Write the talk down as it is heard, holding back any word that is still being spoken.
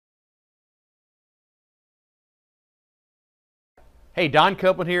Hey, Don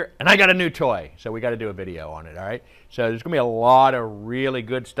Copeland here, and I got a new toy, so we got to do a video on it, all right? So there's going to be a lot of really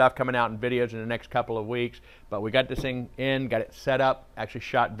good stuff coming out in videos in the next couple of weeks, but we got this thing in, got it set up, actually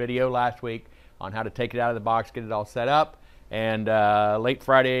shot video last week on how to take it out of the box, get it all set up, and late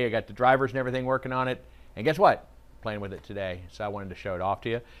Friday I got the drivers and everything working on it, and guess what? Playing with it today, so I wanted to show it off to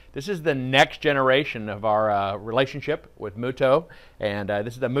you. This is the next generation of our relationship with Mutoh, and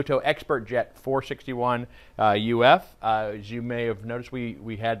this is the Mutoh XpertJet 461UF. As you may have noticed,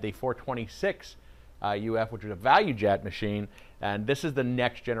 we had the 426 UF, which was a Valuejet machine, and this is the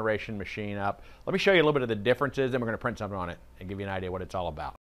next generation machine up. Let me show you a little bit of the differences, then we're going to print something on it and give you an idea what it's all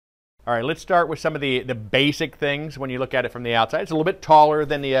about. All right, let's start with some of the basic things when you look at it from the outside. It's a little bit taller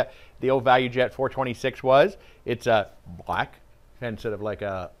than the old Valuejet 426 was. It's black instead of like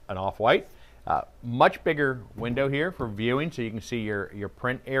an off-white. Much bigger window here for viewing, so you can see your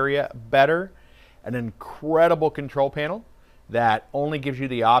print area better. An incredible control panel that only gives you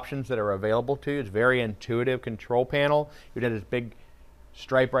the options that are available to you. It's a very intuitive control panel. You have this big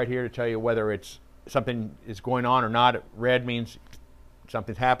stripe right here to tell you whether it's something is going on or not. Red means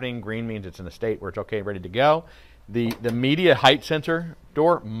something's happening. Green means it's in a state where it's okay, ready to go. The media height sensor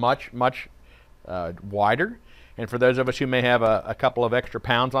door, much wider. And for those of us who may have a couple of extra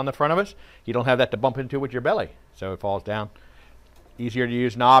pounds on the front of us, you don't have that to bump into with your belly. So it falls down. Easier to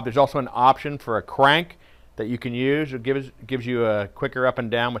use knob. There's also an option for a crank that you can use. It gives you a quicker up and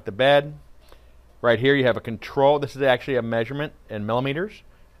down with the bed. Right here you have a control. This is actually a measurement in millimeters.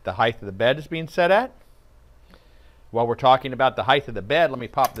 The height of the bed is being set at. While we're talking about the height of the bed, let me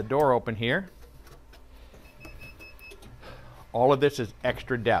pop the door open here. All of this is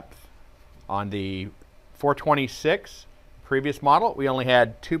extra depth. On the 426 previous model, we only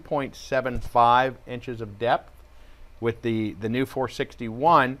had 2.75 inches of depth. With the new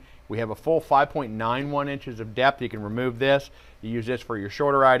 461, we have a full 5.91 inches of depth. You can remove this. You use this for your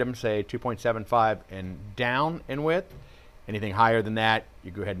shorter items, say 2.75 and down in width. Anything higher than that,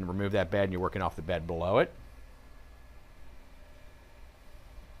 you go ahead and remove that bed and you're working off the bed below it.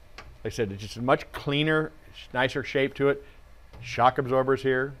 Like I said, it's just a much cleaner, nicer shape to it. Shock absorbers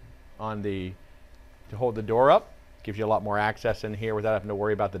here on to hold the door up. Gives you a lot more access in here without having to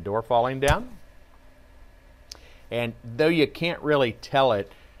worry about the door falling down. And though you can't really tell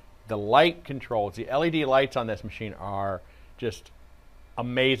it, the light controls, the LED lights on this machine are just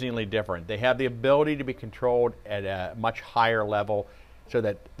amazingly different. They have the ability to be controlled at a much higher level so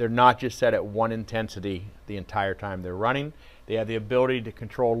that they're not just set at one intensity the entire time they're running. They have the ability to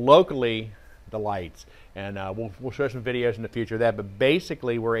control locally the lights, and we'll show some videos in the future of that, but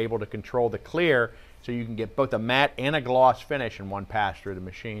basically we're able to control the clear so you can get both a matte and a gloss finish in one pass through the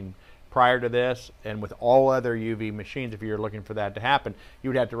machine. Prior to this, and with all other UV machines, if you're looking for that to happen, you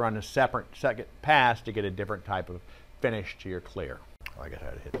would have to run a separate second pass to get a different type of finish to your clear. Oh, I got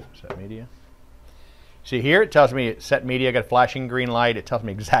to hit set media. See here, it tells me set media. I got a flashing green light. It tells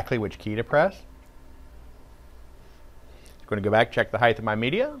me exactly which key to press. I'm going to go back, check the height of my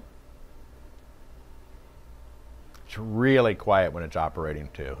media. It's really quiet when it's operating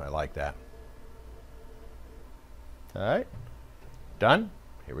too. I like that. All right, done.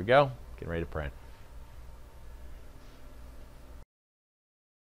 Here we go. Getting ready to print.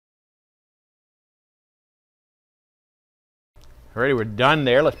 Alrighty, we're done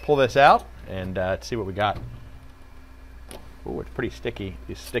there. Let's pull this out and see what we got. Oh, it's pretty sticky.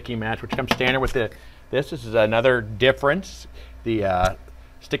 These sticky mats, which comes standard with this. This is another difference. The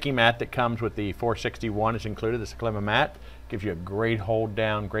sticky mat that comes with the 461 is included. This Clima mat gives you a great hold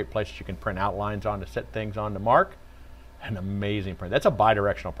down, great place that you can print outlines on to set things on to mark. An amazing print. That's a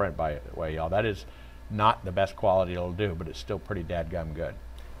bi-directional print, by the way, y'all. That is not the best quality it'll do, but it's still pretty dadgum good.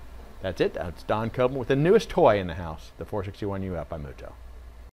 That's it. That's Don Copeland with the newest toy in the house, the 461UF by Mutoh.